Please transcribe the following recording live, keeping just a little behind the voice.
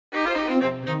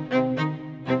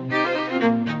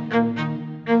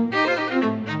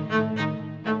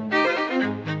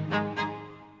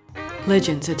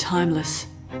Legends are timeless.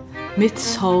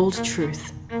 Myths hold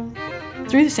truth.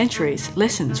 Through the centuries,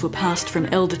 lessons were passed from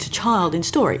elder to child in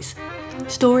stories.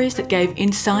 Stories that gave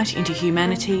insight into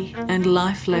humanity and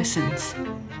life lessons.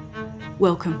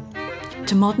 Welcome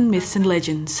to Modern Myths and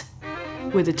Legends,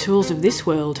 where the tools of this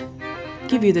world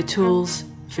give you the tools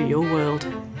for your world.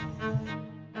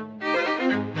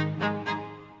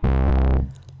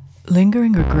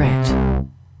 Lingering regret,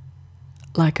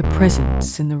 like a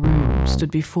presence in the room,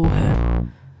 stood before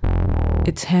her,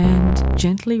 its hand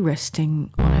gently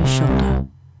resting on her shoulder.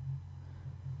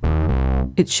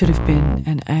 It should have been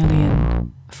an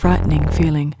alien, frightening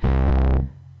feeling,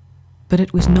 but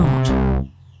it was not.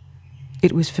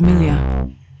 It was familiar,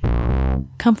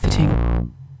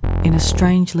 comforting, in a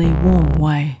strangely warm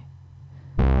way.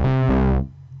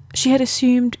 She had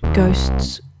assumed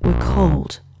ghosts were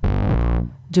cold,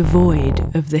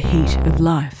 devoid of the heat of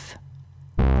life.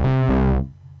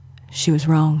 She was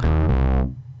wrong.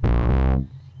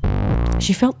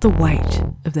 She felt the weight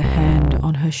of the hand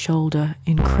on her shoulder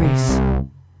increase.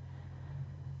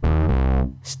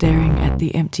 Staring at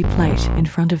the empty plate in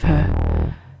front of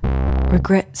her,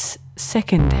 regret's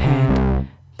second hand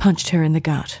punched her in the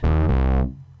gut.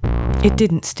 It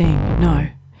didn't sting, no.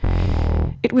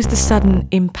 It was the sudden,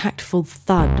 impactful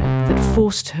thud that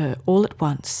forced her all at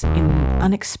once, in an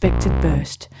unexpected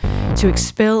burst, to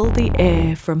expel the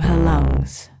air from her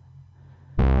lungs.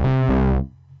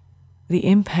 The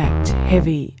impact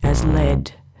heavy as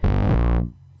lead,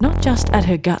 not just at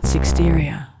her gut's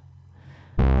exterior,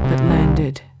 but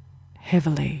landed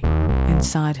heavily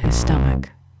inside her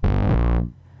stomach.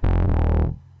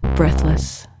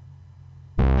 Breathless,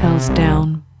 held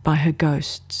down by her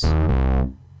ghosts.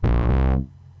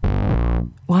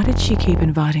 Why did she keep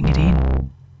inviting it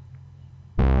in?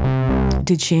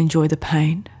 Did she enjoy the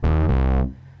pain?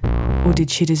 Or did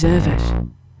she deserve it?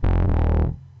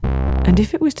 And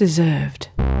if it was deserved,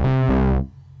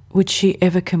 would she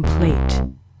ever complete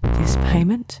this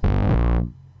payment?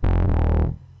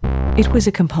 It was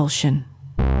a compulsion.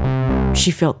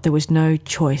 She felt there was no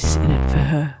choice in it for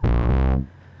her.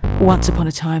 Once upon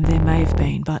a time there may have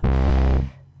been, but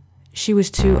she was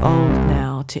too old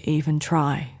now to even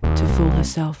try to fool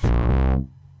herself.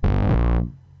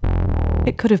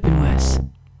 It could have been worse,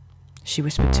 she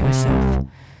whispered to herself.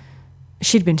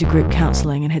 She'd been to group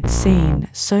counselling and had seen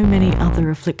so many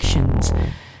other afflictions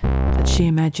that she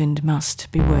imagined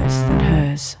must be worse than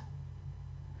hers.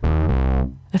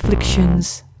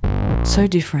 Afflictions so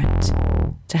different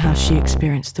to how she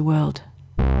experienced the world.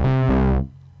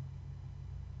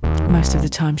 Most of the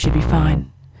time she'd be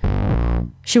fine.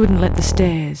 She wouldn't let the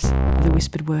stares, the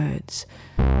whispered words,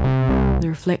 the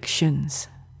reflections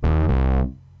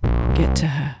get to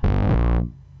her.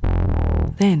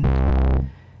 Then,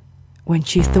 when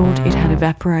she thought it had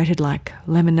evaporated like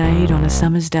lemonade on a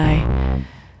summer's day,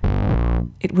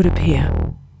 it would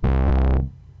appear.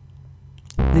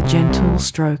 The gentle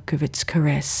stroke of its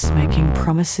caress making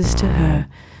promises to her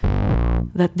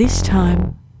that this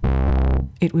time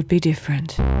it would be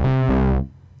different.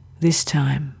 This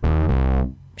time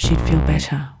she'd feel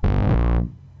better.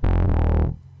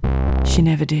 She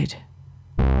never did.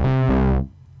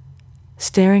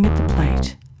 Staring at the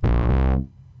plate,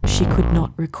 she could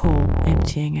not recall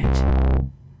emptying it.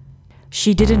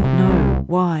 She didn't know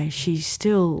why she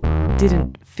still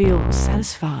didn't feel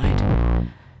satisfied.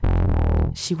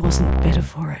 She wasn't better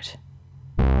for it.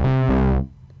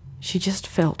 She just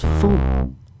felt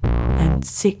full and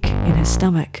sick in her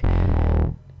stomach.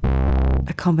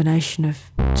 A combination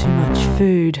of too much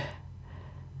food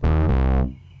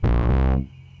and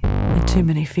too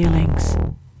many feelings.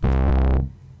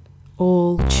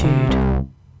 All chewed,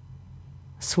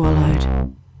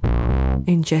 swallowed,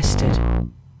 ingested.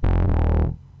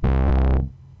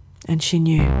 And she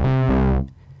knew,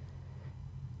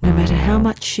 no matter how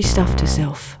much she stuffed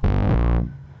herself,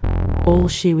 all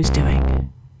she was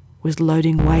doing was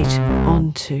loading weight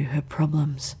onto her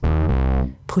problems,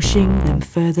 pushing them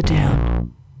further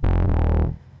down.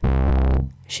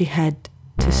 She had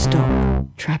to stop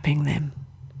trapping them.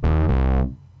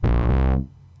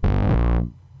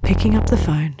 Picking up the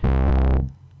phone,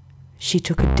 she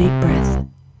took a deep breath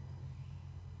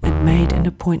and made an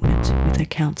appointment with her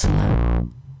counsellor.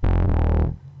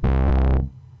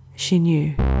 She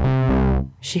knew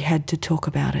she had to talk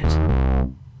about it.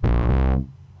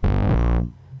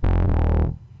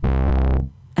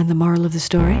 And the moral of the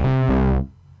story?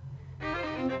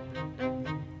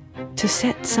 To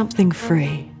set something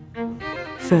free,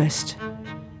 first,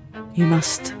 you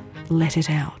must let it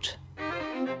out.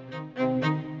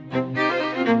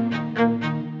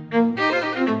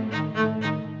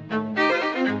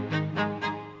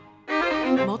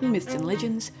 Modern Myths and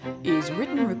Legends is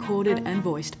written, recorded and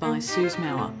voiced by Suze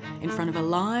Mauer in front of a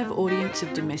live audience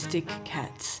of domestic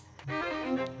cats.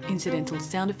 Incidental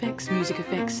sound effects, music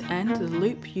effects and the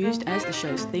loop used as the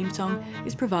show's theme song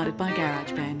is provided by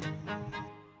GarageBand.